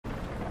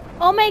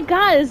Oh my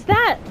god, is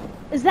that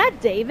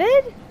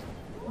David?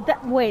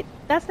 Wait,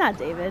 that's not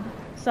David.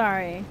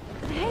 Sorry.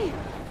 Hey,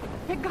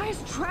 that guy's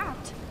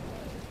trapped.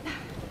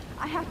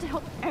 I have to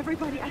help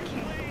everybody I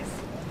can.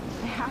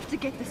 I have to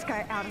get this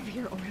guy out of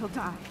here or he'll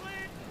die.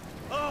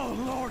 Oh,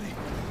 Lordy.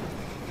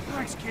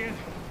 Thanks, kid.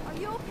 Are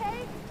you okay?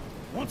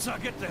 Once I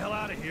get the hell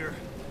out of here,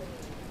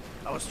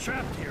 I was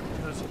trapped here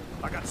because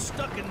I got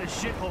stuck in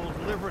this shithole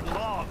delivering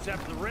logs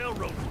after the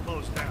railroad was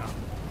closed down.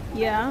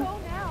 Yeah. Go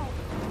now.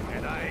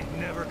 And I ain't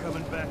never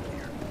coming back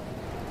here.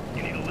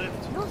 You need a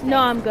lift? No,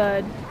 I'm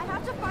good. I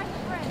have to find a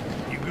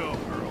friend. You go,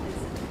 girl.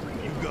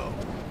 You go.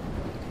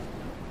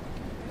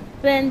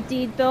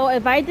 Bendito,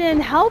 if I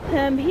didn't help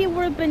him, he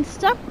would have been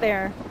stuck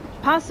there.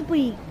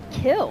 Possibly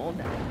killed.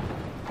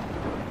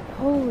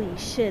 Holy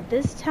shit,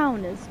 this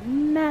town is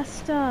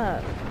messed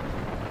up.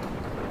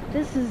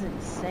 This is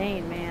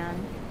insane, man.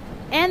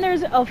 And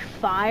there's a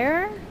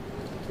fire?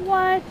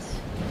 What?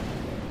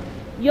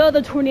 Yo,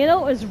 the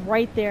tornado is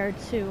right there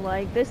too.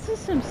 Like, this is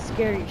some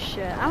scary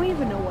shit. I don't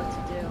even know what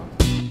to do.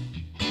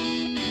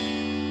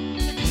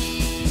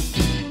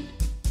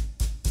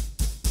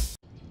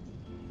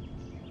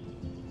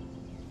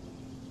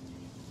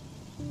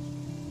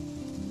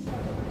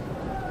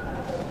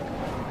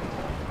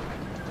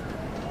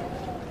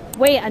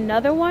 Wait,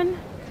 another one?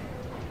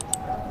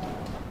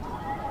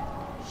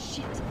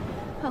 Shit.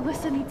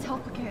 Alyssa needs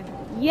help again.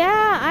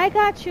 Yeah, I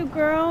got you,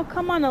 girl.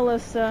 Come on,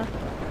 Alyssa.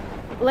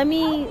 Let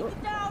me...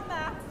 Down,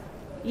 Max.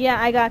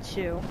 Yeah, I got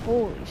you.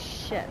 Holy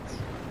shit.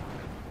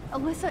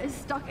 Alyssa is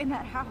stuck in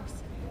that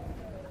house.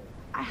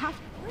 I have...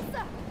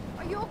 Alyssa,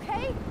 are you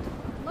okay?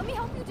 Let me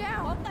help you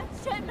down. Fuck that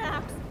shit,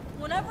 Max.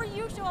 Whenever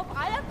you show up,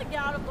 I have to get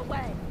out of the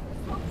way.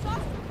 So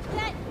just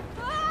get...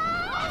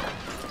 Ah!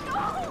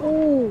 No!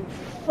 Oh,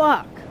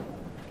 fuck.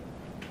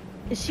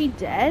 Is she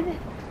dead?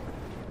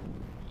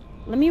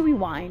 Let me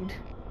rewind.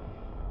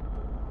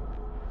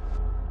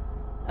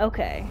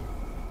 Okay.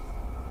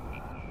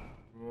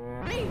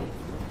 Please,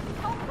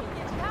 help me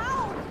get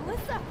down.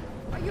 Alyssa,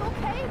 are you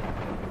okay?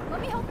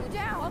 Let me help you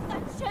down. Fuck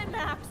that shit,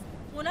 Max.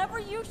 Whenever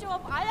you show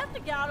up, I have to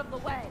get out of the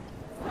way.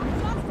 So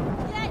just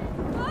get...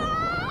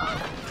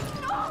 Ah!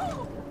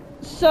 No!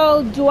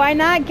 So, do I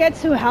not get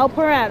to help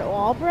her at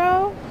all,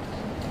 bro?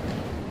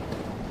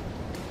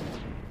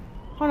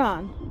 Hold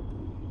on.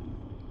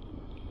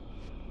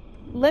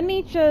 Let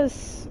me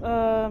just,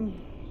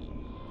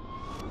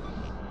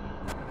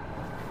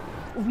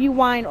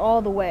 rewind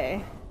all the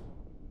way.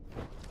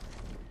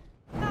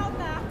 Now,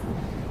 Max.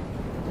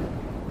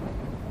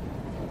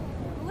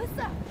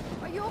 Alyssa,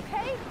 are you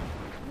okay?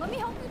 Let me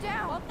help you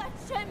down. Fuck that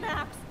shit,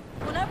 Max.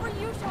 Whenever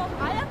you show up,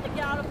 I have to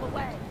get out of the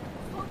way.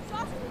 So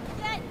just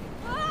get...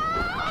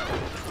 Ah!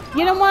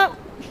 You know what?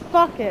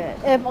 Fuck it.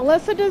 If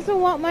Alyssa doesn't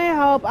want my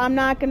help, I'm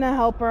not gonna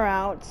help her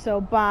out. So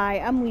bye.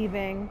 I'm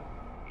leaving.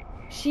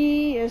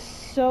 She is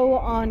so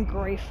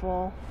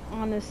ungrateful,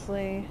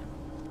 honestly.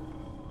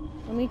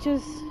 Let me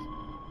just...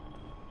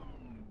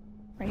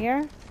 Right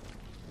here?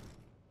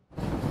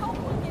 Help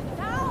me get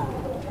down!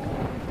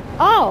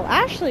 Oh,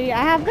 actually, I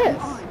have this.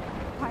 Come on.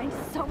 Find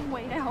some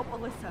way to help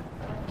Alyssa.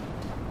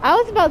 I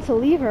was about to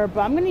leave her,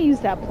 but I'm gonna use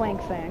that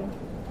plank thing.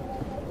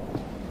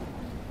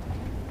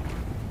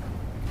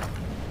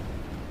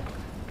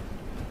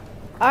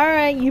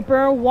 Alright, you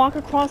better walk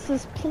across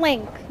this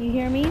plank. You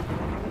hear me?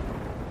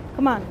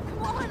 Come on.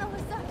 Come on,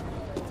 Alyssa.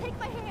 Take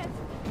my hand.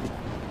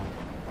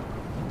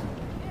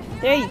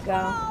 There you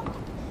go.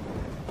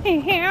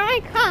 Here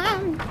I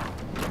come.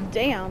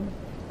 Damn.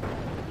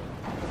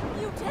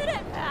 You did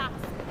it, Max!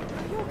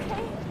 Are you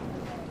okay?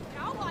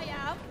 Now I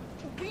am.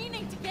 We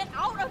need to get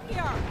out of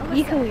here! Alyssa,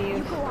 You can leave.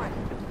 You go on.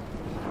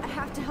 I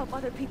have to help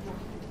other people.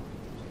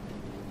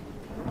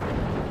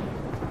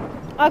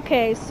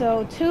 Okay,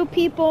 so 2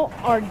 people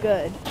are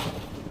good.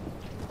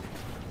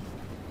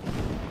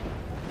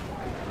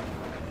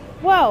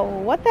 Whoa,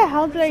 what the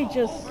hell did I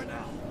just...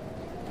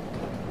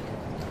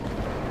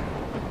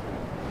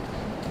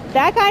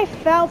 That guy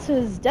fell to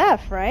his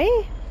death,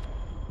 right?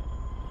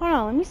 Hold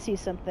on, let me see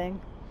something.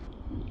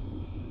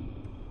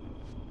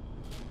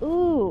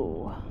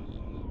 Ooh.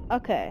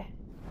 Okay.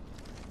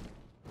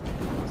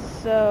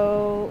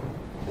 So...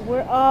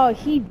 Oh,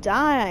 he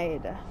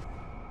died.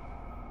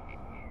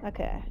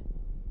 Okay.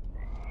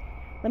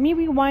 Let me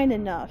rewind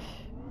enough.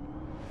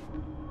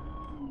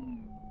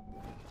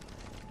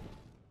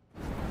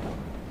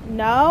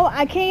 No,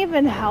 I can't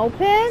even help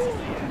him?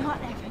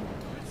 Not Evan.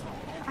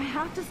 I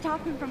have to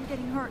stop him from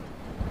getting hurt.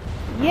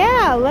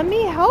 Yeah, let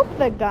me help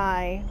the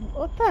guy.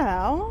 What the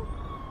hell?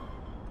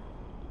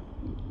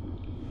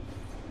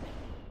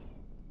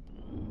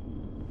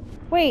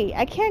 Wait,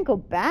 I can't go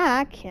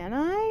back, can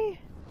I?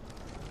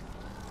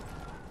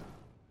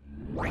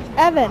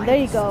 Evan, there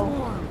you go.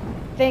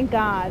 Thank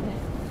God.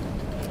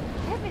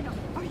 Evan,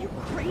 are you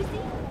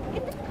crazy?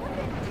 Get the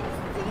equipment. Did you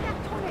see that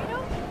tornado?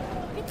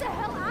 Get the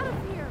hell out of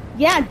here.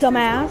 Yeah, There's no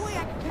dumbass. way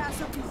I can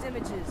pass up these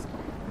images.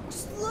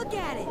 Just look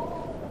at it.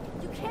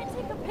 You can't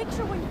take a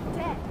picture when you're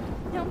dead.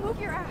 Now move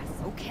your ass.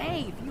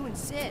 Okay, if you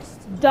insist.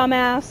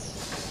 Dumbass.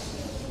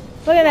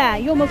 Look at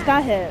that, you almost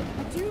got hit.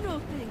 I do know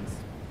things.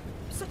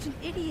 such an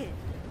idiot.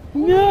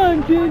 Yeah,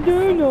 I can't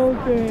do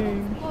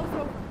nothing. Close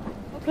over.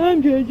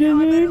 I'm just Now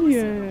an I better listen to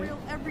a idiot. real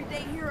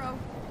everyday hero.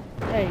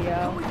 There you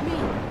Come go. with me.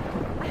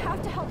 I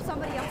have to help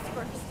somebody else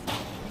first.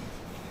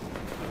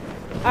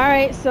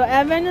 Alright, so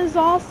Evan is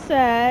all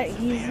set.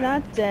 He's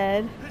not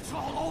dead. It's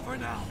all over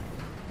now.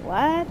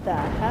 What the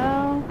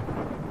hell?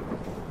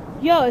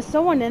 Yo, is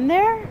someone in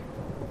there?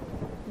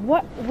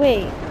 What?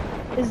 Wait.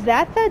 Is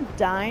that the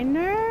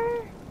diner?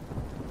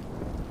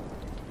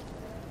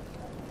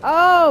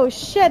 Oh,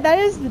 shit. That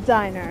is the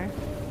diner.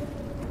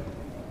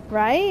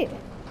 Right?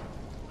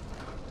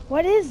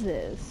 What is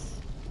this?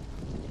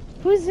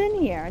 Who's in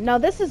here? No,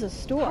 this is a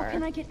store. How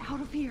can I get out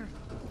of here?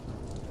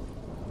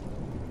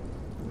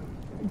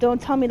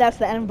 Don't tell me that's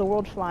the end of the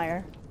world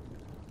flyer.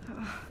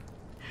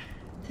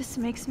 This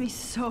makes me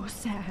so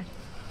sad.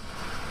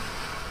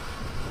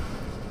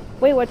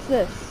 Wait, what's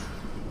this?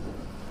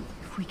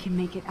 If we can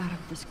make it out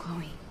of this,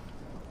 Chloe.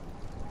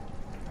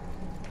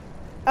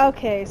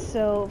 Okay,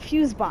 so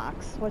fuse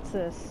box. What's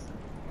this?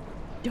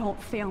 Don't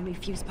fail me,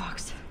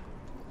 Fusebox.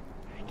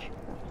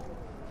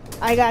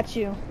 I got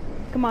you.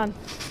 Come on.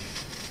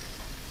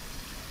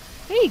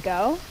 There you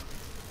go.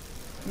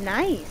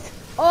 Nice.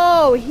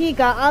 Oh, he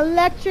got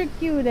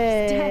electrocuted.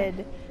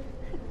 Dead.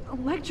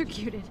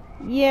 Electrocuted.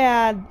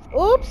 Yeah.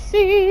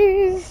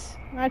 Oopsies.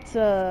 That's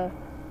a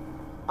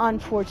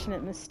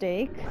unfortunate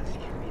mistake.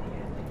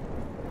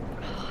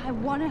 I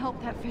want to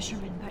help that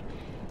fisherman, but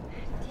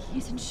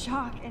he's in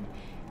shock and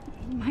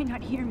he might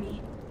not hear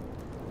me.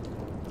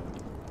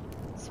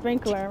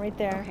 Sprinkler right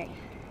there. Okay.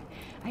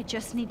 I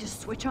just need to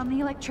switch on the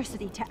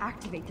electricity to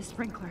activate the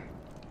sprinkler.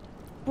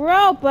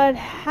 Bro, but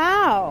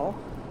how?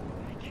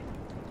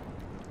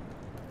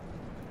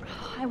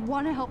 I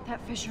want to help that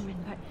fisherman,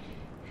 but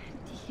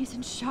he's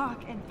in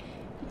shock and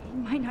he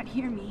might not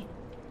hear me.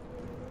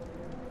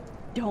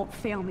 Don't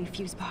fail me,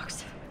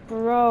 Fusebox.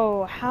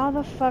 Bro, how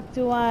the fuck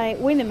do I...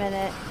 Wait a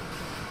minute.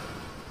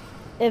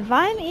 If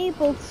I'm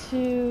able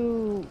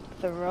to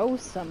throw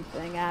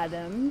something at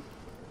him,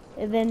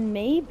 then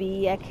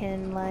maybe I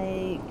can,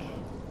 like...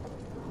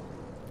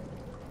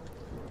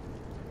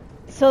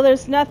 So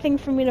there's nothing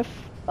for me to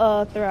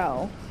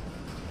throw,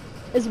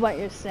 is what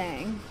you're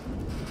saying.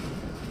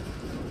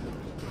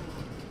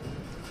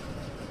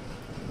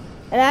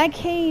 And I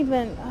can't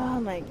even...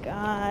 Oh my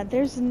god,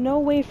 there's no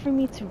way for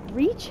me to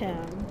reach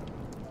him.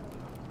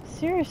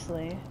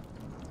 Seriously.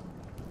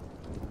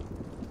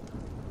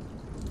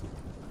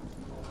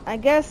 I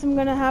guess I'm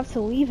gonna have to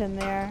leave him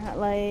there.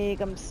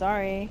 Like, I'm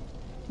sorry.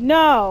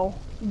 No!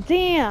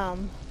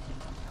 Damn!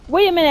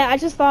 Wait a minute, I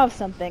just thought of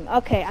something.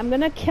 Okay, I'm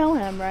gonna kill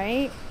him,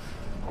 right?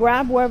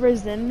 Grab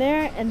whoever's in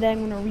there, and then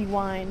I'm gonna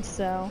rewind,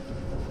 so...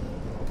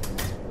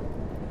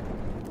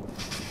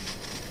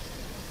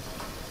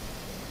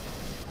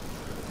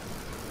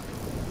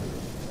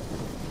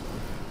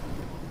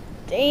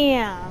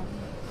 Damn!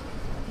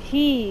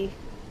 He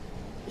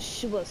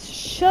was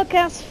shook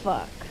as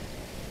fuck.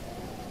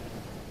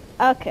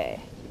 Okay,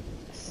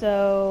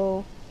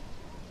 so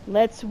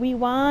let's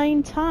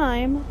rewind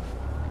time.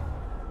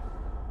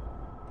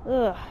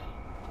 Ugh,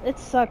 it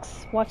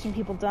sucks watching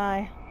people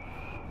die.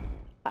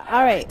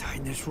 Alright. Die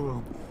in this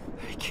room.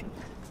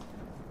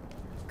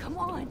 Come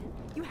on!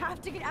 You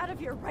have to get out of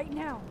here right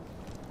now!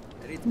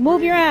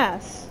 Move your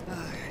ass.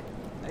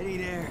 I need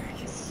air.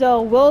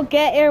 So we'll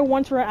get air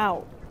once we're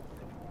out.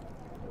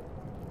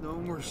 No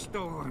more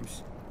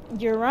storms.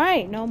 You're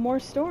right, no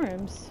more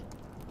storms.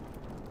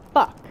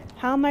 Fuck.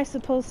 How am I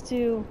supposed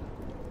to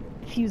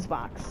fuse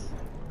box?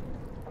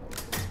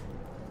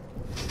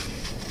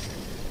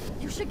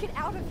 You should get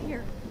out of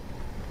here!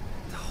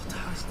 The whole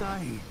town's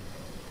dying.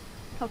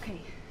 Okay.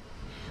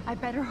 I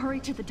better hurry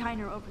to the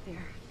diner over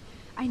there.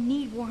 I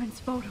need Warren's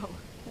photo.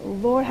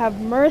 Lord have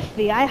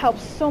mercy, I help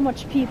so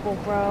much people,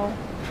 bro.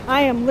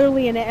 I am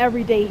literally an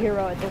everyday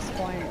hero at this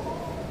point.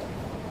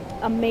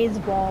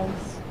 Amazeballs.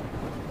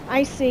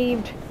 I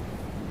saved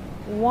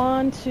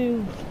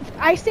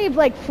I saved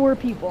like 4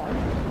 people.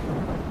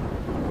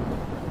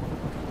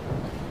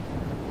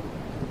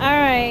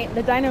 Alright,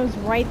 the dino's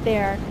right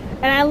there.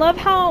 And I love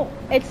how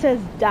it says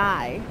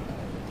die.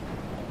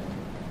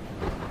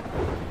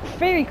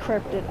 Very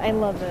cryptic, I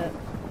love it.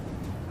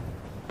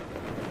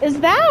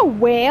 Is that a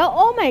whale?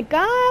 Oh my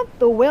god,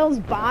 the whale's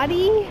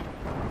body?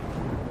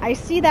 I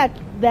see that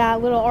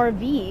little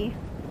RV.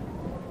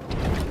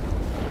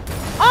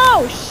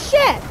 Oh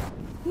shit!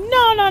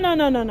 No, no, no,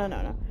 no, no, no,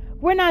 no, no.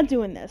 We're not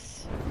doing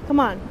this. Come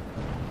on.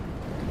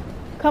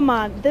 Come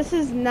on. This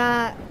is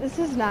not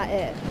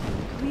it.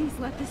 Please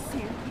let the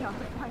sand be out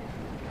the fire.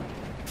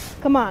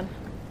 Come on.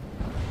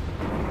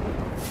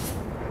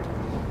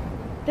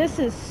 This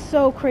is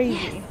so crazy.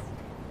 Yes.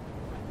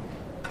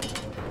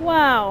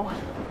 Wow.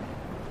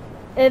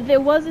 If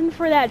it wasn't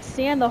for that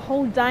sand, the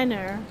whole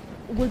diner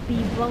would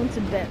be blown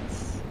to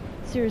bits.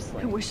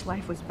 Seriously. I wish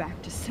life was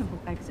back to simple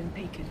eggs and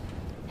bacon.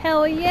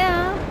 Hell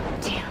yeah.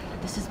 Damn,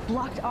 this is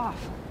blocked off.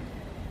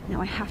 Now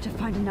I have to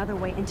find another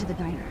way into the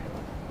diner.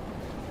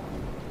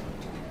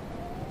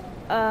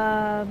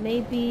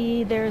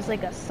 Maybe there's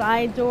like a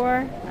side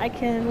door I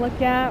can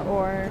look at,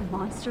 or... The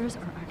monsters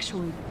are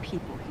actually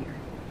people here.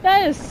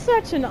 That is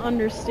such an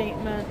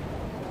understatement.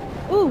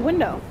 Ooh,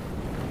 window.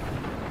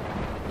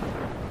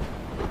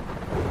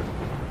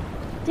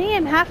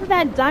 Damn, half of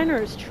that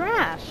diner is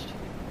trashed.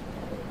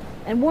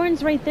 And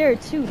Warren's right there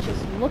too,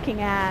 just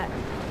looking at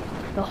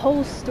the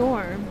whole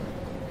storm.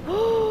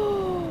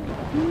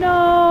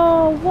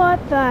 No,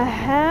 what the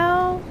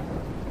hell?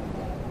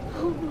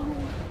 Oh no,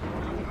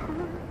 not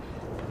her.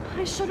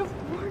 I should have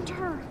warned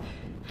her.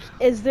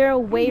 Is there a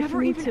way never for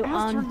me even to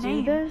asked her undo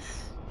name. this?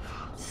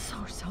 So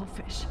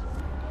selfish.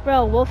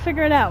 Bro, we'll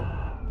figure it out.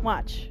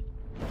 Watch.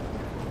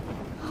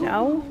 Oh,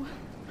 No?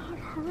 not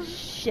her.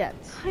 Shit.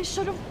 I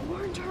should have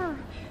warned her.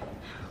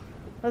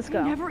 Let's I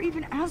go. never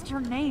even asked her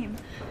name.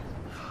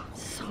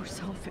 So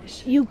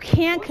selfish. You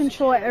can't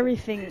control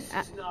everything. This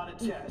is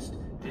not a test.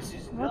 This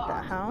is What the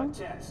not hell? a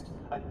test.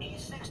 An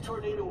E6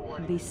 tornado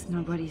warning. At least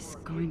nobody's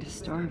going to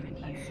starve in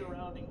and here.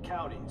 surrounding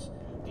counties.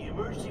 The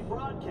emergency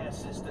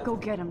broadcast system Go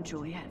get him,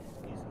 Juliet.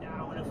 is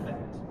now in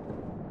effect.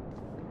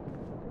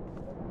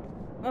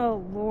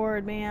 Oh,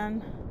 Lord,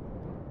 man.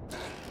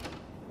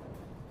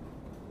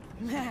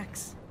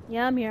 Max.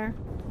 Yeah, I'm here.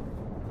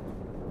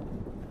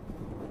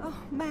 Oh,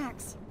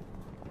 Max.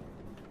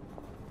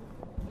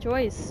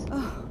 Joyce.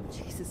 Oh,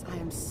 Jesus, I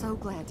am so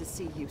glad to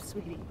see you,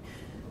 sweetie.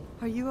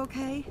 Are you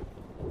okay?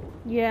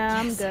 Yeah,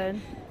 I'm Yes.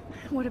 good.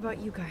 What about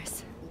you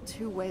guys? The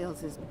 2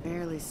 Whales is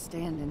barely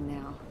standing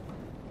now.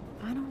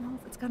 I don't know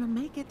if it's gonna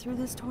make it through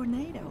this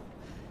tornado.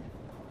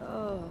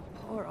 Oh,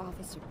 poor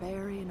Officer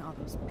Barry and all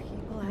those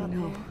people I out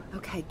know. there.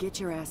 Okay, get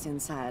your ass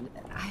inside.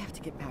 I have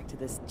to get back to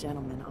this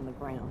gentleman on the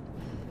ground.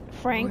 Warren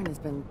Frank. has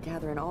been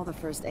gathering all the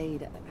first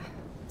aid.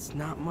 It's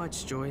not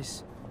much,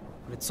 Joyce,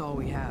 but it's all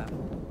we have.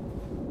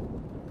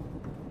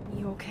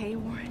 You okay,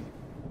 Warren?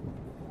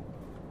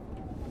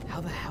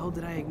 How the hell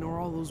did I ignore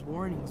all those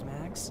warnings,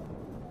 Max?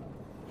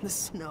 The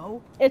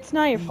snow? It's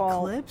not your The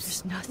fault. eclipse?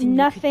 There's nothing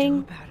Nothing.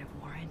 you could do about it,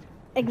 Warren.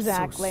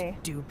 Exactly. So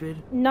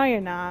stupid. No, you're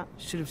not.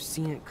 Should have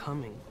seen it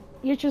coming.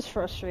 You're just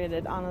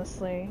frustrated,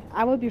 honestly.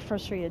 I would be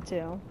frustrated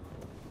too.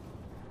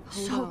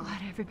 Hold So on.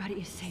 glad everybody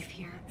is safe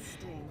here.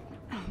 Sting.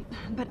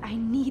 But I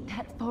need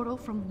that photo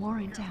from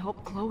Warren to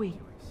help Chloe.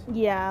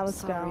 Yeah,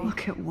 let's Sorry. go.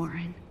 Look at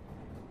Warren.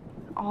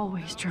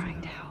 Always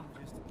trying to help.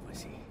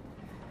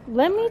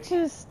 Let me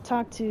just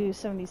talk to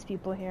some of these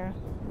people here.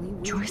 We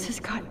will Joyce get has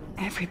got through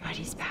this.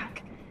 everybody's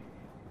back.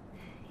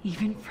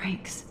 Even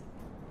Frank's.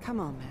 Come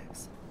on,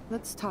 Max.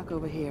 Let's talk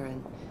over here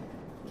and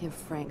give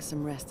Frank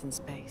some rest and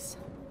space.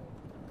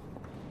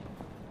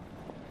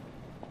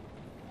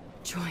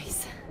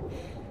 Joyce,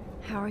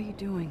 how are you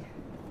doing?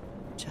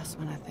 Just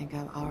when I think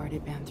I've already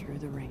been through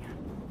the ringer.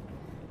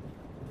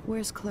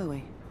 Where's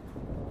Chloe?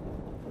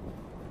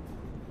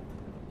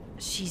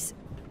 She's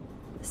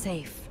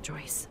safe,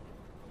 Joyce.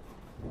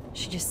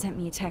 She just sent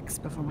me a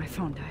text before my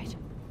phone died.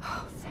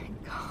 Oh,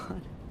 thank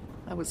God.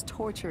 I was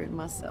torturing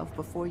myself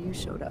before you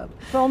showed up.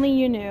 If only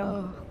you knew.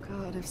 Oh,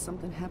 God, if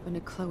something happened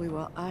to Chloe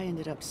while I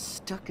ended up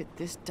stuck at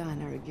this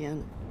diner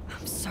again.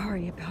 I'm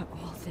sorry about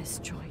all this,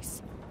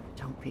 Joyce.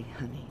 Don't be,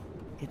 honey.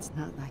 It's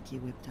not like you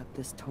whipped up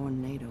this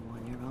tornado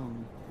on your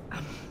own.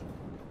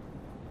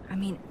 I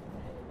mean,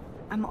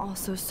 I'm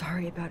also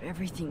sorry about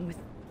everything with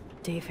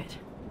David.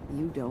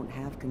 You don't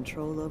have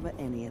control over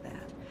any of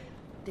that.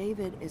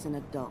 David is an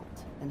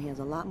adult, and he has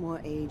a lot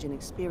more age and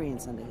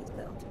experience under his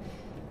belt.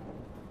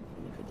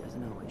 Even if he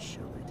doesn't always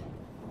show it.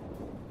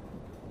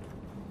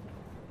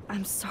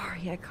 I'm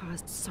sorry I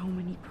caused so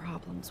many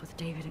problems with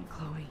David and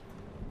Chloe.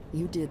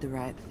 You did the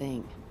right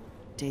thing.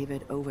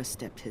 David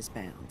overstepped his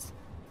bounds.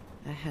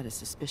 I had a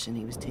suspicion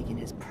he was taking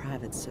his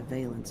private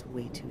surveillance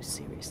way too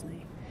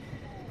seriously.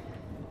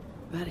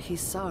 But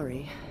he's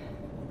sorry,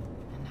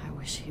 and I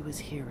wish he was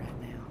here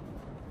right now.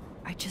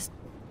 I just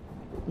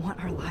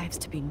want our lives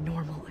to be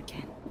normal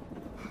again.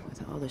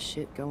 With all the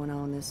shit going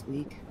on this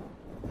week,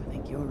 I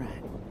think you're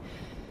right.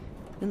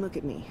 And look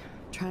at me,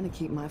 trying to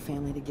keep my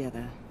family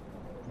together.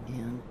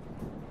 Again.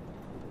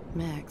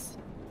 Max,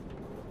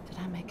 did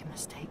I make a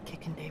mistake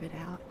kicking David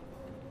out?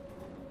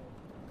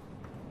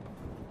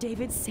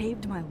 David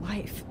saved my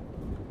life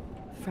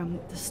from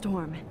the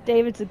storm.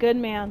 David's a good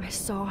man. I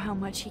saw how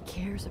much he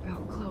cares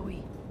about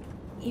Chloe.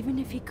 Even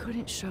if he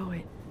couldn't show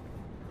it,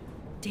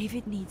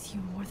 David needs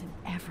you more than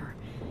ever.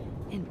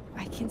 And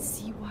I can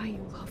see why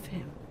you love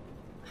him.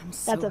 I'm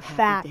so That's a happy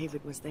fact.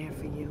 David was there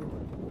for you.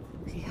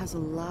 He has a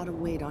lot of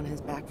weight on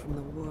his back from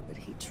the war, but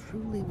he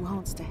truly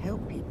wants to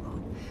help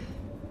people.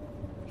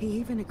 He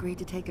even agreed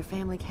to take a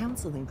family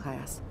counseling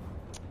class.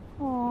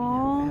 You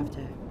Aww. know,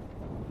 after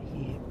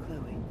he hit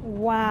Chloe.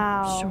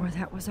 Wow. Sure,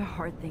 that was a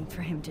hard thing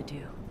for him to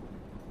do.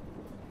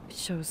 It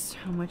shows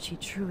how much he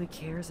truly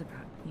cares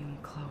about you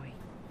and Chloe.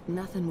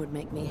 Nothing would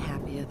make me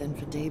happier than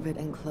for David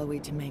and Chloe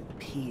to make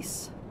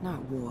peace, not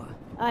war.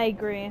 I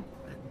agree.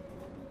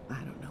 I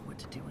don't know what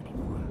to do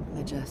anymore.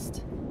 I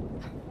just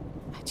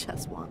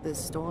want this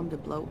storm to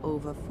blow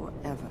over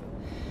forever.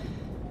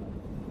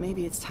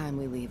 Maybe it's time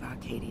we leave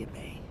Arcadia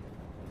Bay.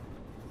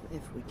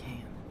 If we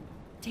can.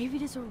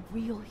 David is a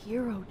real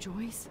hero,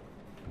 Joyce.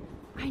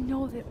 I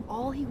know that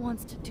all he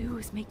wants to do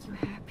is make you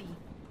happy.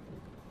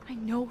 I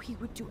know he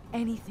would do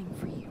anything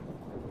for you.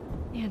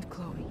 And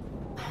Chloe.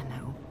 I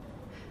know.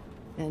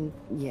 And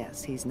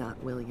yes, he's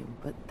not William,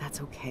 but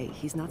that's okay.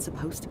 He's not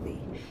supposed to be.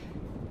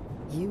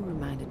 You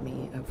reminded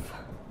me of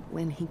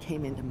when he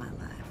came into my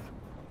life.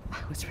 I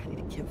was ready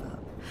to give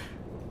up.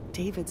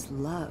 David's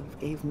love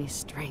gave me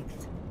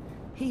strength.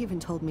 He even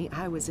told me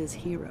I was his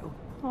hero.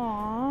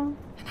 Aww.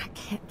 And I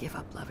can't give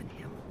up loving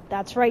him.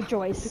 That's right, I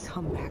want Joyce. to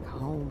come back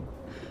home.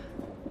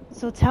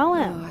 So tell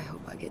him. Oh, I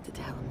hope I get to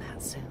tell him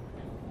that soon.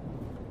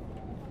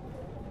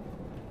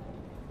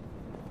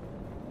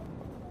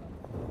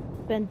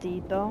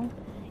 Bendito.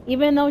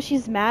 Even though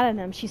she's mad at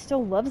him, she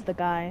still loves the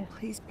guy.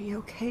 Please be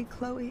okay,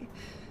 Chloe.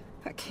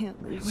 I can't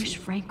I lose wish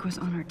you. Frank was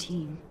on our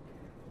team.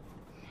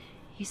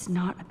 He's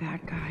not a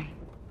bad guy.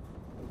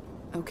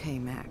 Okay,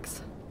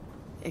 Max.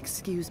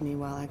 Excuse me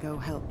while I go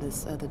help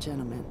this other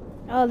gentleman.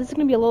 Oh, this is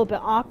gonna be a little bit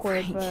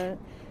awkward, Frank. but...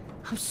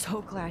 I'm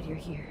so glad you're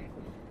here.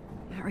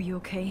 Are you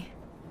okay?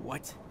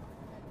 What?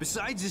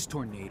 Besides this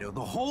tornado,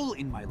 the hole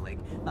in my leg,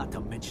 not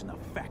to mention the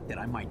fact that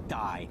I might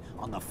die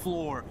on the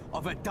floor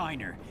of a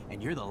diner,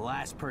 and you're the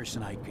last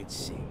person I could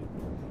see.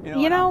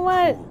 You know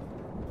what?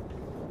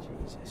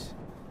 Cool. Jesus.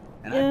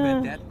 And Yeah. I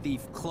bet that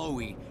thief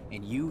Chloe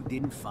and you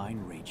didn't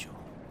find Rachel,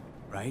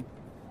 right?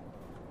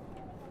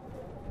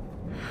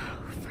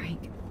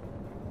 Frank.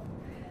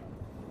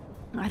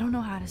 I don't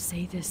know how to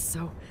say this,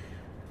 so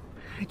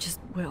I just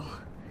will.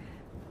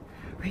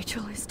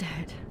 Rachel is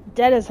dead.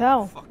 Dead as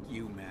hell. Fuck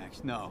you,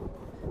 Max. No.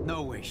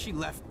 No way. She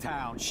left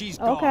town. She's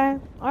gone. Okay,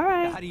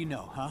 alright. How do you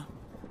know, huh?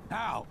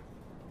 How?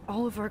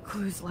 All of our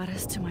clues led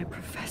us to my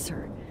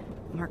professor,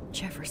 Mark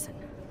Jefferson.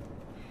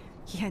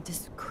 He had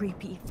this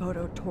creepy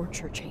photo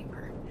torture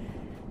chamber,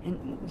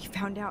 and we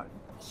found out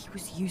he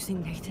was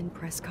using Nathan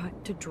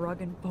Prescott to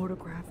drug and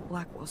photograph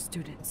Blackwell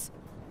students.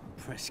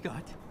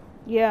 Prescott?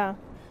 Yeah.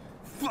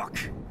 Fuck!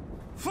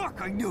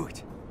 Fuck, I knew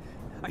it!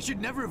 I should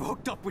never have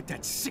hooked up with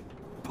that sick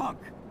punk.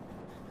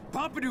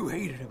 Pompidou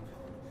hated him.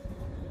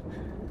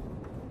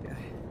 Yeah,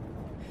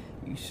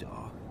 you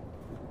saw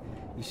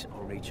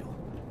Rachel.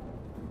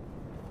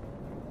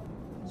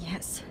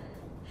 Yes.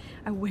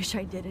 I wish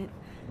I didn't.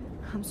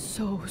 I'm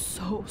so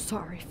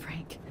sorry,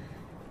 Frank.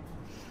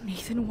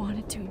 Nathan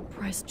wanted to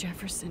impress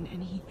Jefferson,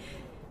 and he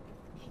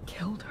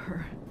killed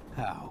her.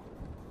 How?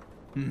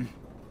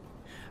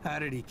 How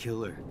did he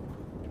kill her?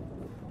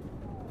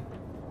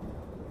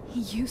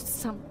 He used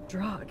some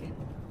drug and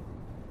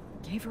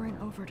gave her an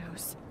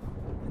overdose.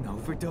 An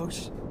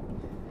overdose?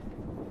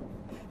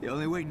 The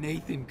only way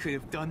Nathan could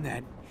have done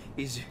that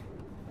is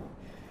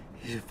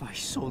if I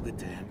sold it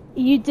to him.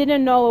 You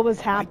didn't know what was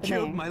I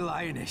killed happening. my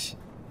lioness.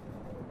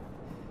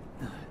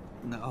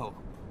 No.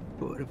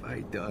 What have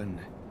I done?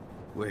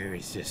 Where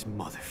is this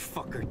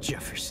motherfucker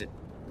Jefferson?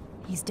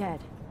 He's dead.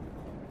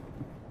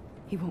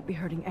 He won't be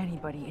hurting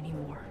anybody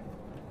anymore.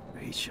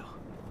 Rachel.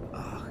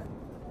 Oh,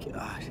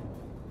 God.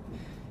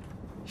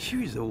 She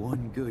was the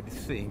one good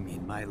thing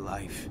in my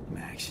life,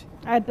 Max.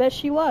 I bet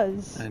she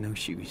was. I know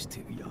she was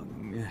too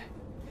young.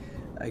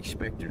 I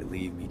expect her to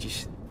leave me,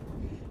 just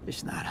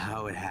not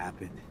how it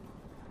happened.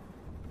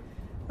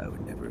 I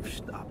would never have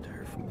stopped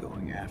her from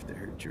going after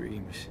her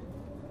dreams.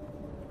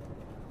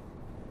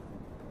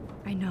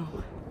 I know.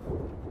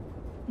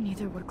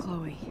 Neither would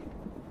Chloe.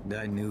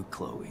 I knew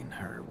Chloe and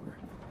her were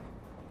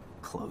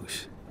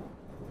close.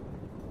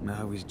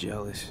 I was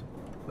jealous,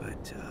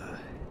 but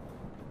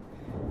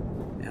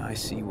now I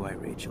see why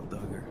Rachel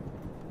dug her.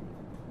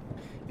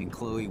 And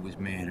Chloe was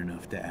man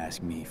enough to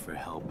ask me for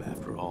help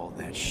after all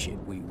that shit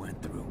we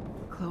went through.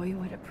 Chloe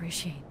would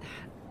appreciate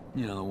that.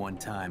 You know, the one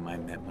time I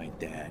met my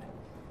dad,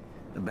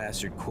 the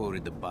bastard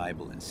quoted the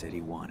Bible and said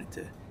he wanted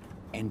to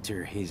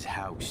enter his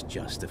house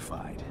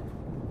justified.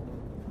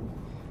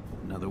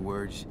 In other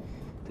words,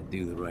 to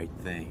do the right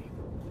thing.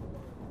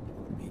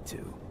 Me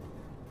too.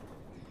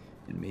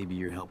 And maybe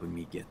you're helping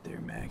me get there,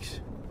 Max.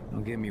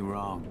 Don't get me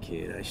wrong,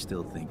 kid. I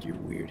still think you're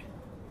weird.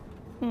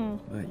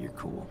 But you're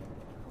cool.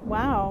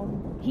 Wow.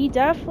 He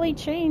definitely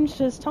changed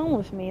his tone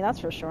with me, that's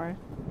for sure.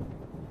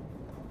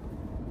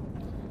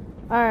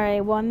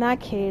 Alright, well in that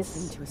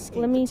case, to escape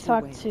let me the two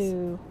talk ways.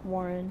 to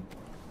Warren.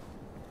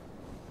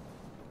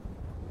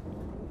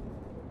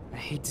 I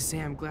hate to say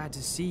I'm glad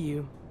to see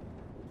you,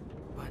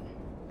 but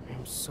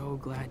I'm so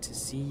glad to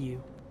see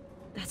you.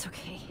 That's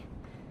okay.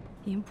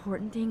 The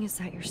important thing is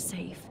that you're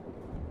safe.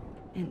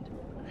 And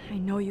I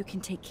know you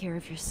can take care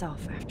of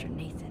yourself after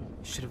Nathan.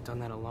 Should have done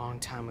that a long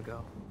time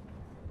ago.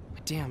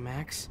 But damn,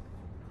 Max.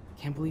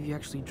 Can't believe you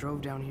actually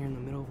drove down here in the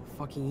middle of a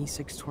fucking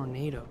E6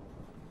 tornado.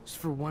 Just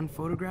for one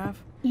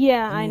photograph?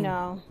 Yeah, I mean,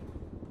 know.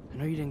 I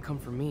know you didn't come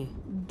for me.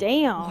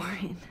 Damn.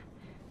 Warren.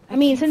 I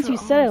mean, came since for you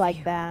all said it of like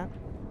you. that.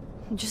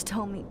 Just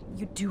tell me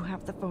you do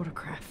have the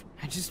photograph.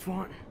 I just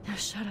want... Now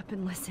shut up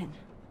and listen.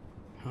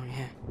 Oh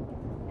yeah.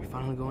 You're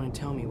finally going to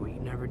tell me what you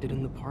never did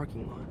in the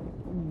parking lot.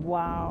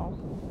 Wow.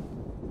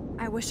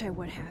 I wish I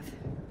would have.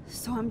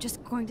 So I'm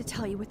just going to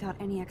tell you without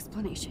any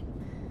explanation.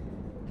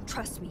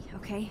 Trust me,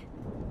 okay?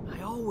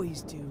 I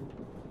always do.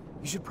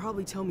 You should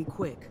probably tell me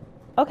quick.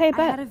 Okay,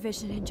 I had bet. a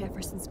vision in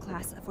Jefferson's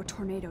class of a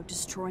tornado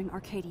destroying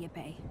Arcadia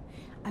Bay.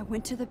 I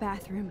went to the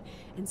bathroom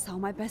and saw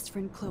my best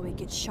friend Chloe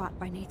get shot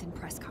by Nathan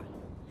Prescott.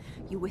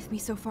 You with me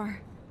so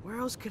far? Where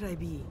else could I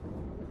be?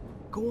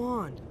 Go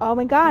on. Oh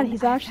my god, Then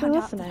he's I actually found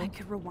out that I listening.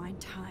 could rewind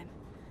time.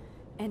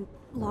 And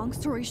long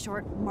story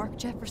short, Mark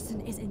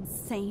Jefferson is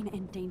insane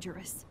and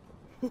dangerous.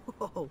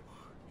 Whoa.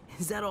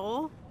 Is that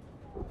all?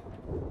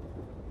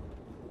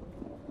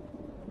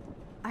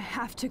 I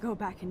have to go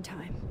back in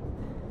time.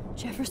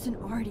 Jefferson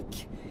already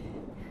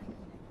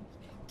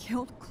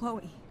killed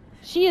Chloe.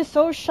 She is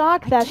so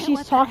shocked that I can't she's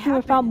let that talking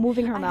without happen.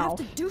 moving her I mouth.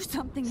 have to do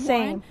something,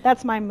 Same. Warren.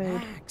 That's my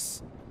mood.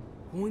 Max.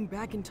 Going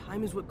back in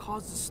time is what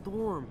caused the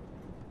storm.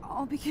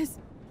 All because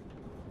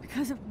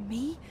of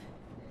me?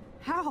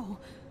 How?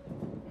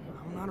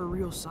 I'm not a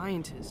real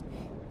scientist,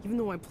 even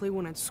though I play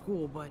one at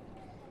school, but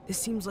this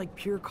seems like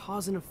pure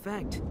cause and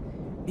effect.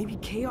 Maybe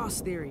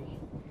chaos theory.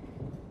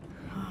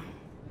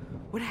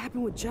 What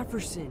happened with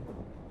Jefferson?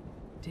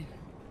 Did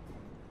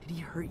he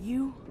hurt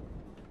you?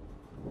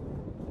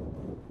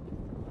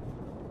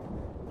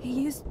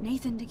 He used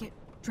Nathan to get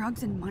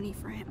drugs and money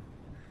for him.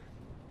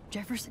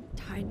 Jefferson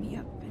tied me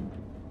up and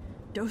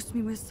dosed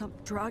me with some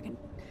drug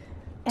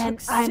and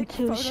took I'm sick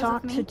too photos of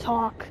shocked me. to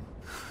talk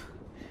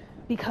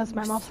because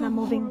my It was mouth's so not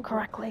moving horrible.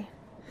 correctly.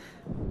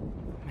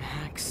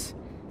 Max,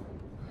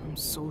 I'm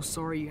so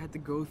sorry you had to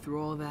go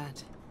through all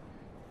that.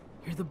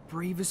 You're the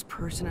bravest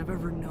person I've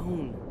ever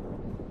known.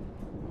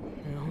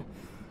 You know,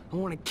 I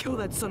want to kill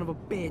that son of a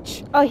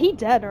bitch. Oh, he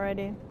dead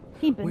already.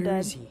 He been Where dead.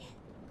 is he?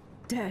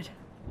 Dead.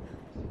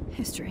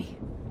 History.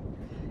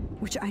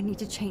 Which I need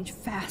to change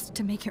fast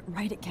to make it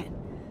right again.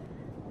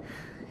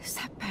 Is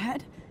that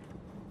bad?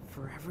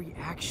 For every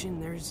action,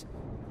 there's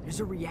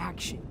a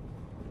reaction.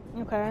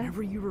 Okay.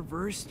 Whenever you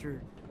reversed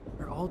or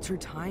alter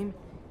time,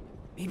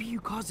 maybe you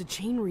caused a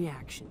chain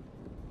reaction.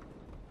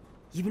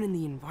 Even in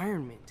the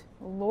environment.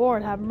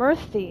 Lord have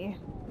mercy.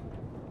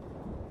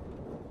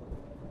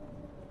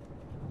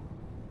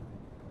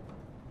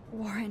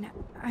 Warren,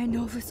 I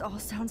know this all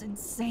sounds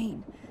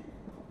insane,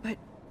 but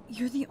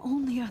you're the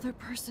only other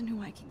person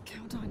who I can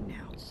count on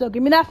now. So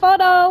give me that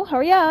photo.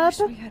 Hurry I up.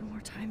 wish we had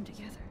more time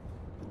together.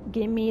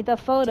 Give me the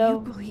Do photo. you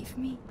believe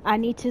me? I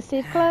need to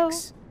save Chloe.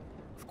 Max,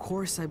 of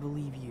course I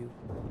believe you.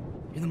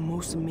 You're the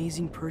most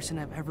amazing person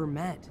I've ever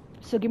met.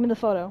 So give me the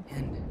photo.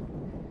 And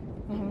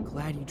I'm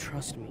glad you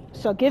trust me.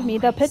 So give me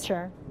the Always.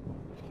 picture.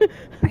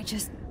 I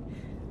just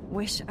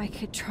wish I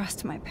could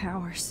trust my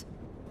powers.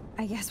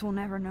 I guess we'll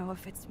never know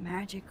if it's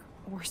magic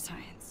or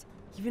science.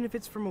 Even if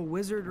it's from a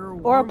wizard or a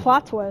Or a wormhole,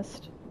 plot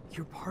twist.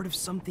 you're part of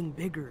something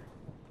bigger.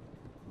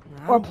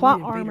 I Or don't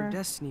plot want to invade armor. your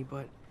destiny,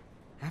 but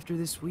after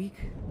this week,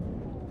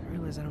 I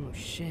realize I don't know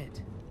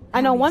shit.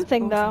 I know That one means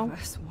thing both though. of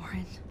us,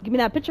 Warren. Give me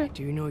that picture. I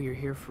do know you're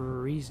here for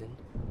a reason.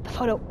 The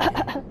photo.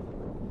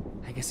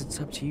 I guess it's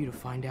up to you to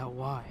find out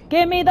why.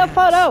 Give me the Max,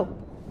 photo.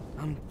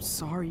 I'm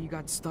sorry you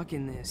got stuck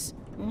in this.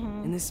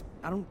 In this,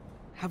 I don't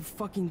have a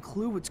fucking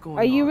clue what's going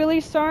on. Are you really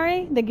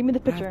sorry? Then give me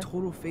the I picture. have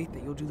total faith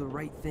that you'll do the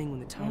right thing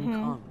when the time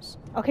comes.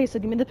 Okay, so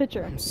give me the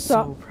picture. I'm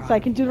so so proud I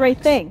of can you, do the right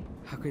Max. thing.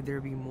 How could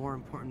there be a more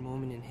important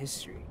moment in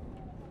history?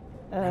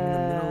 I'm in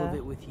the middle of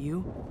it with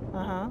you,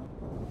 Uh-huh.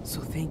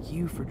 so thank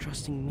you for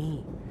trusting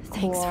me.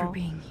 Thanks for Cool.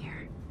 being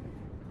here.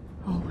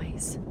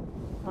 Always.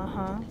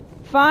 Uh-huh.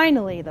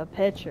 Finally, the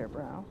picture,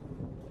 bro.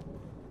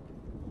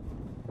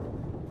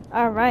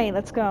 All right,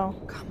 let's go.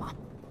 Come on.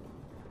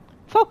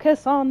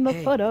 Focus on the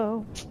Hey.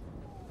 photo.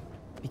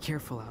 Be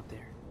careful out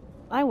there.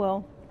 I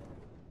will.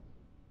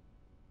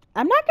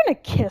 I'm not gonna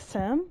kiss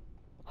him.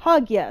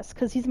 Hug, yes,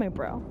 because he's my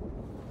bro.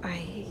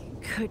 I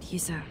could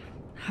use a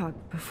hug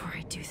before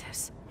I do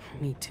this.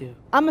 Me too.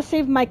 I'm gonna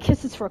save my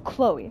kisses for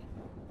Chloe.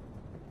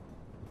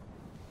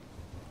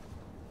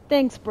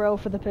 Thanks, bro,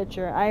 for the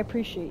picture. I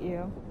appreciate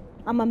you.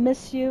 I'm gonna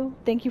miss you.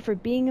 Thank you for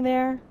being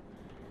there.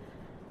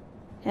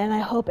 And I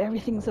hope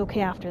everything's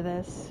okay after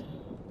this.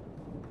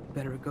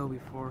 Better go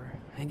before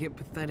I get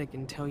pathetic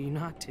and tell you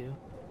not to.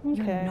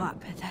 Okay. You're not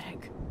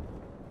pathetic.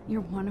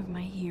 You're one of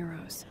my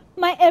heroes.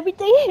 My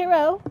everyday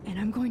hero. And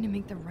I'm going to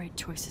make the right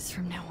choices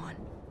from now on.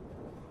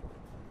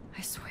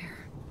 I swear.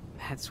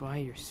 That's why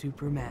you're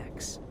Super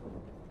Max.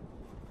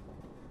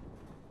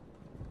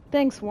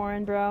 Thanks,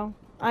 Warren, bro.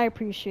 I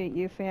appreciate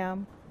you,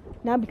 fam.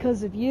 Now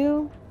because of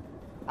you,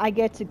 I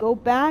get to go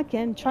back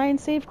and try and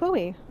save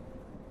Chloe.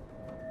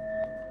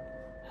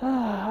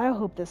 I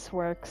hope this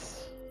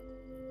works.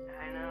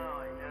 I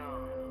know.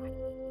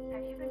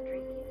 Have you been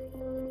drinking?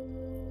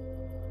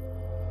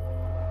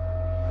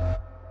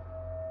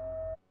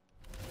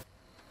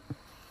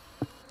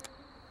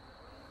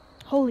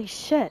 Holy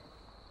shit.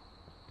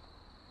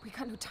 We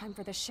got no time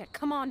for this shit.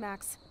 Come on,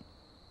 Max.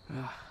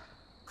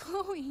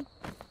 Chloe.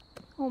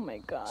 Oh my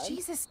god.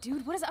 Jesus,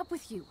 dude, what is up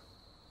with you?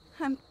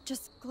 I'm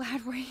just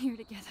glad we're here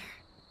together.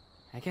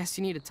 I guess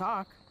you need to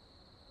talk.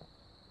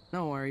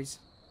 No worries.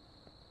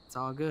 It's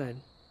all good.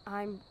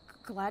 I'm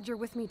glad you're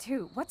with me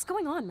too. What's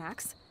going on,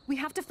 Max? We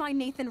have to find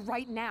Nathan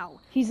right now.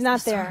 He's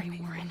not there. Sorry,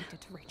 Warren.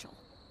 Connected to Rachel.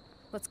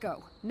 Let's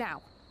go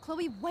now.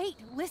 Chloe, wait,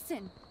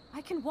 listen.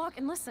 I can walk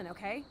and listen,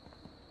 okay?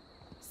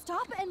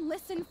 Stop and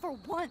listen for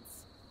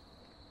once.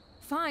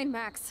 Fine,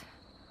 Max.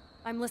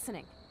 I'm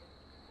listening.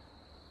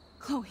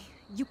 Chloe,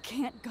 you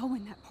can't go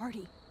in that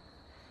party.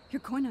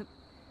 You're gonna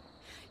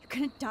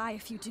die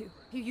if you do.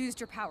 You used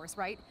your powers,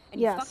 right? And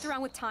Yes. you fucked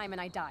around with time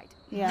and I died.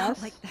 Yes.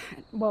 Not like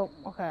that. Well,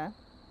 okay.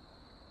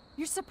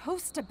 You're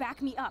supposed to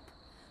back me up.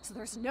 So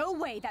there's no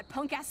way that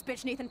punk-ass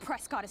bitch Nathan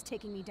Prescott is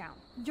taking me down.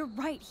 You're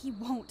right, he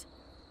won't.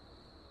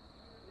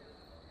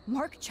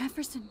 Mark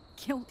Jefferson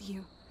killed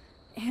you.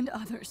 And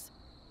others.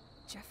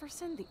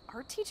 Jefferson, the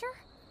art teacher?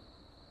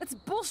 That's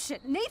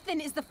bullshit. Nathan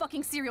is the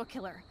fucking serial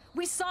killer.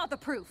 We saw the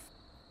proof.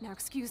 Now,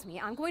 excuse me,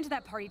 I'm going to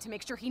that party to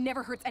make sure he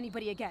never hurts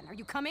anybody again. Are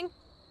you coming?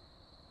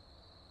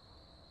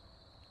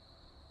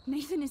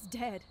 Nathan is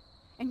dead,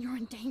 and you're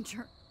in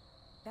danger.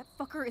 That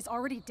fucker is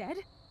already dead?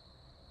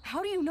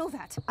 How do you know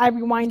that? I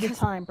rewinded Because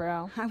time,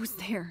 bro. I was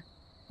there.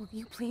 Will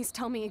you please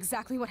tell me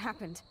exactly what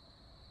happened?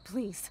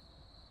 Please.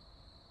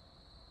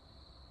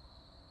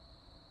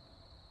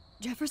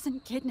 Jefferson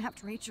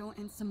kidnapped Rachel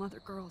and some other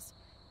girls.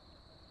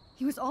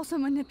 He was also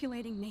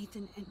manipulating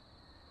Nathan, and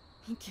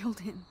he killed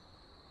him.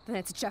 Then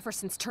it's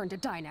Jefferson's turn to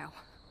die now.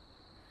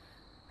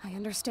 I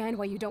understand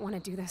why you don't want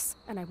to do this,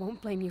 and I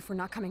won't blame you for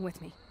not coming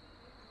with me.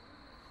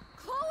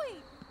 Chloe!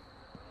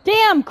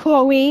 Damn,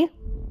 Chloe!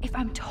 If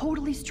I'm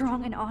totally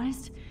strong and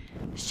honest,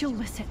 she'll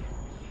listen.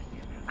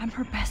 I'm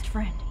her best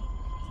friend.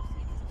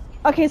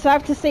 Okay, so I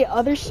have to say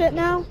other shit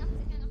now?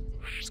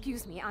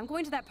 Excuse me, I'm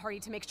going to that party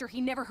to make sure he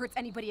never hurts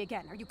anybody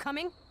again. Are you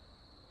coming?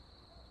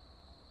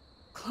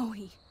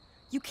 Chloe,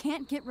 you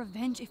can't get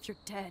revenge if you're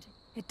dead.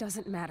 It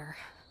doesn't matter.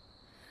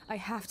 I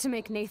have to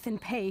make Nathan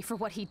pay for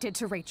what he did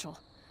to Rachel.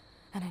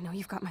 And I know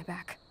you've got my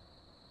back.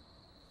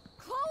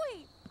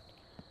 Chloe!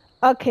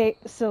 Okay,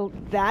 so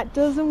that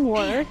doesn't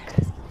work.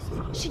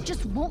 She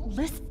just won't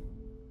listen.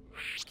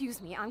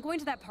 Excuse me, I'm going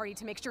to that party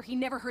to make sure he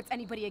never hurts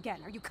anybody again.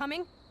 Are you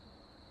coming?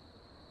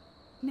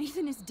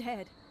 Nathan is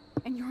dead,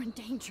 and you're in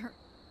danger.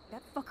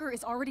 That fucker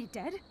is already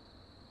dead?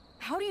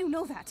 How do you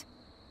know that?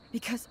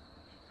 Because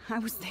I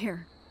was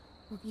there.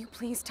 Will you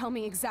please tell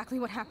me exactly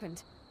what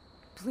happened?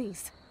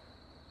 Please.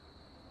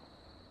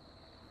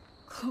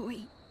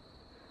 Chloe.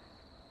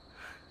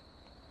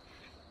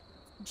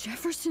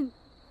 Jefferson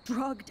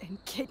drugged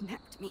and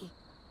kidnapped me.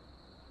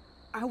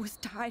 I was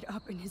tied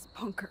up in his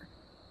bunker.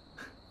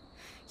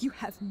 You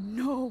have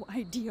no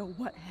idea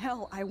what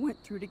hell I went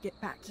through to get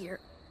back here.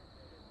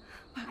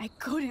 But I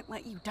couldn't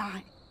let you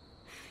die.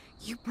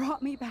 You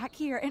brought me back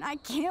here, and I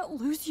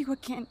can't lose you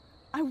again.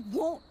 I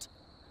won't.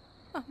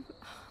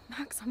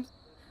 Max,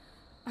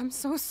 I'm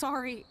so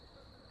sorry.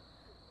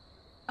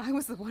 I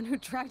was the one who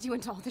dragged you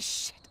into all this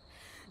shit.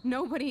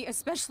 Nobody,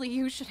 especially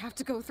you, should have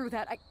to go through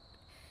that.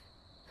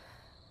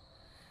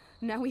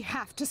 Now we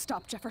have to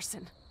stop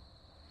Jefferson.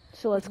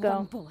 So let's With go.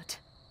 one bullet.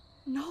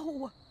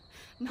 No,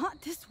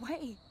 not this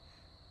way.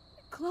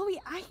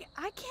 Chloe, I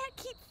can't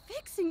keep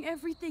fixing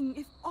everything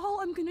if all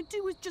I'm gonna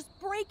do is just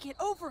break it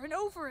over and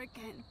over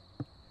again.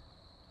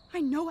 I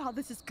know how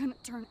this is gonna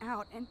turn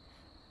out, and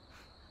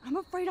I'm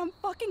afraid I'm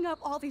fucking up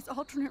all these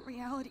alternate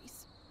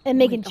realities. And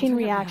making Wait, chain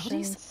alternate reactions.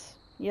 realities?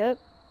 Yep.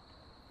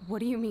 What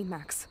do you mean,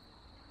 Max?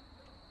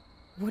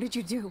 What did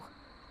you do?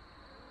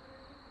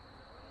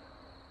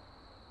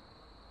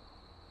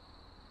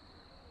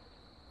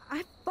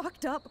 I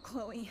fucked up,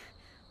 Chloe.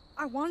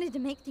 I wanted to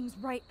make things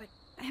right, but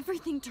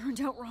everything turned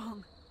out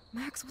wrong.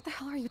 Max, what the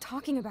hell are you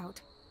talking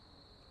about?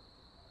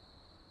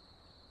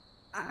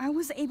 I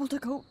was able to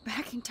go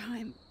back in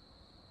time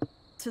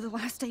to the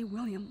last day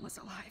William was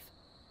alive.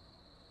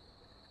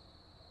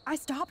 I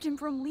stopped him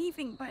from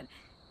leaving,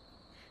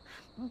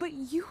 but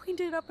you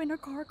ended up in a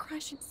car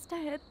crash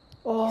instead.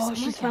 Oh, Someone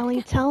she's dead finally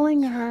again?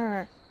 telling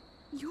her.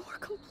 You were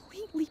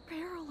completely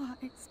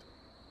paralyzed.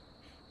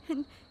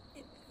 And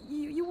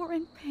you were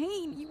in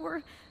pain. You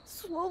were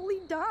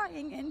slowly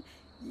dying, and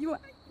you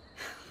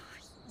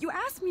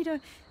asked me to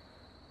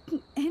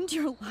end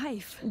your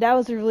life. That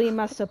was a really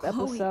messed up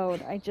Chloe.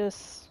 episode.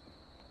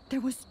 There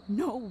was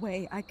no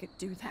way I could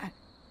do that.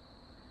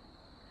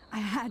 I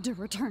had to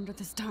return to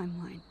this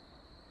timeline.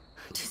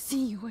 To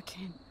see you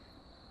again.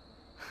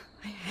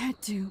 I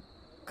had to.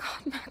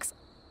 God, Max.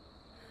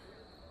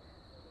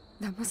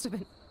 That must have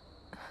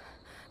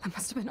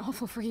been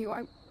awful for you.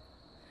 I'm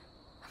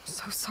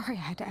so sorry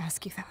I had to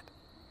ask you that.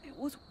 It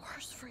was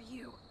worse for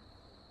you.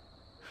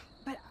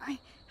 But I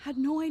had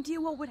no idea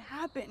what would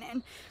happen,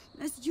 and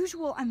as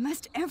usual, I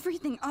messed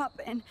everything up,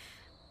 and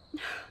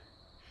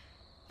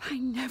I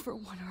never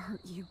want to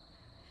hurt you.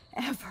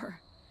 Ever.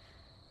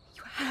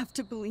 You have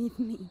to believe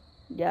me.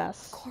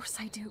 Yes. Of course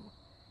I do.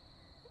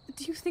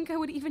 Do you think I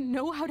would even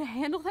know how to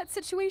handle that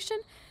situation?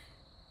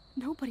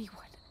 Nobody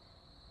would.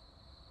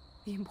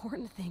 The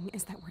important thing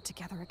is that we're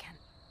together again.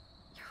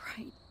 You're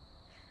right.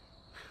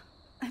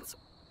 That's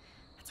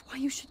why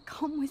you should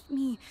come with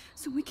me,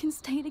 so we can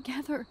stay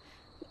together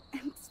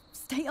and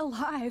stay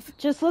alive.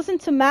 Just listen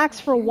to Max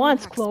for Hear you,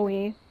 once, Max,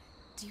 Chloe.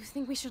 Do you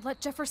think we should let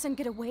Jefferson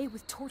get away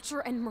with torture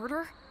and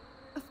murder?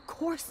 Of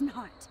course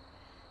not.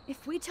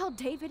 If we tell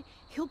David,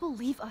 he'll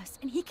believe us,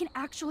 and he can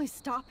actually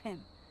stop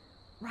him.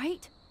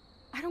 right?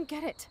 I don't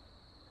get it.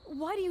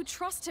 Why do you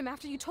trust him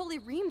after you totally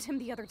reamed him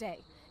the other day?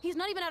 He's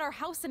not even at our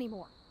house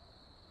anymore.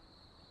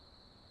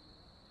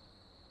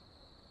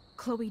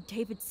 Chloe,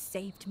 David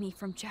saved me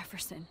from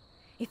Jefferson.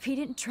 If he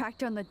didn't track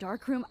down the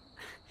dark room,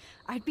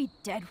 I'd be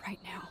dead right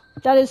now.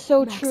 That is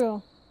so Max,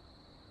 true.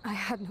 I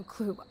had no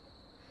clue.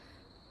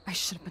 I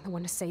should have been the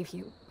one to save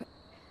you, but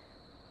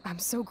I'm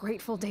so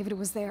grateful David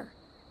was there.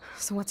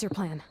 So what's your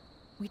plan?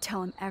 We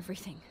tell him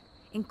everything,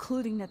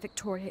 including that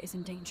Victoria is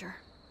in danger.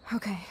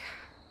 Okay.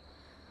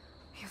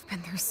 You've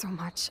been through so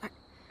much.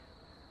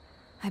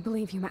 I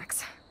believe you,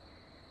 Max.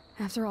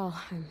 After all,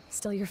 I'm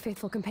still your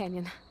faithful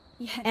companion.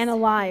 Yes, And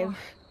alive.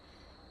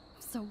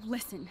 So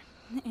listen,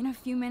 in a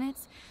few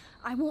minutes,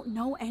 I won't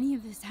know any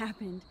of this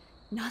happened.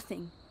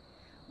 Nothing.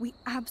 We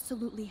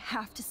absolutely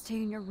have to stay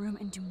in your room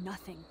and do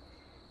nothing.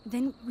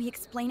 Then we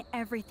explain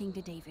everything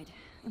to David,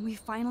 and we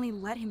finally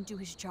let him do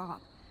his job.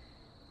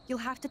 You'll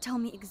have to tell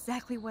me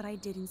exactly what I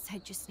did and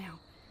said just now.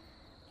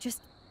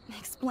 Just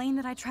explain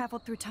that I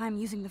traveled through time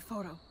using the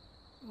photo.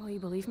 Will you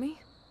believe me?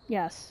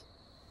 Yes.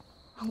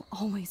 I'll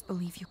always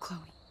believe you, Chloe.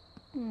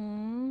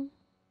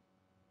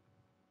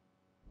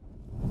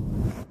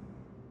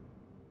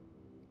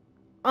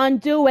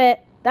 Undo it.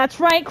 That's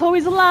right,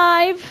 Chloe's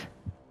alive.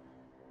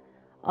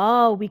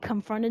 Oh, we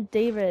confronted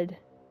David.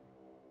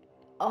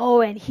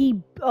 Oh, and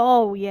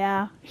oh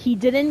yeah, he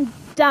didn't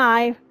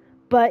die,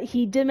 but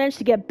he did manage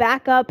to get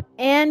back up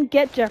and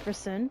get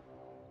Jefferson.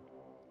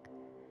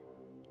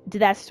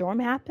 Did that storm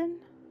happen?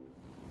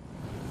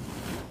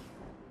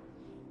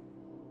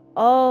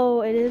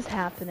 Oh, it is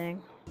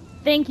happening.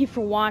 Thank you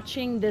for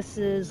watching. This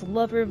is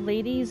Lover of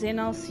Ladies, and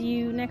I'll see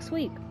you next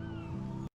week.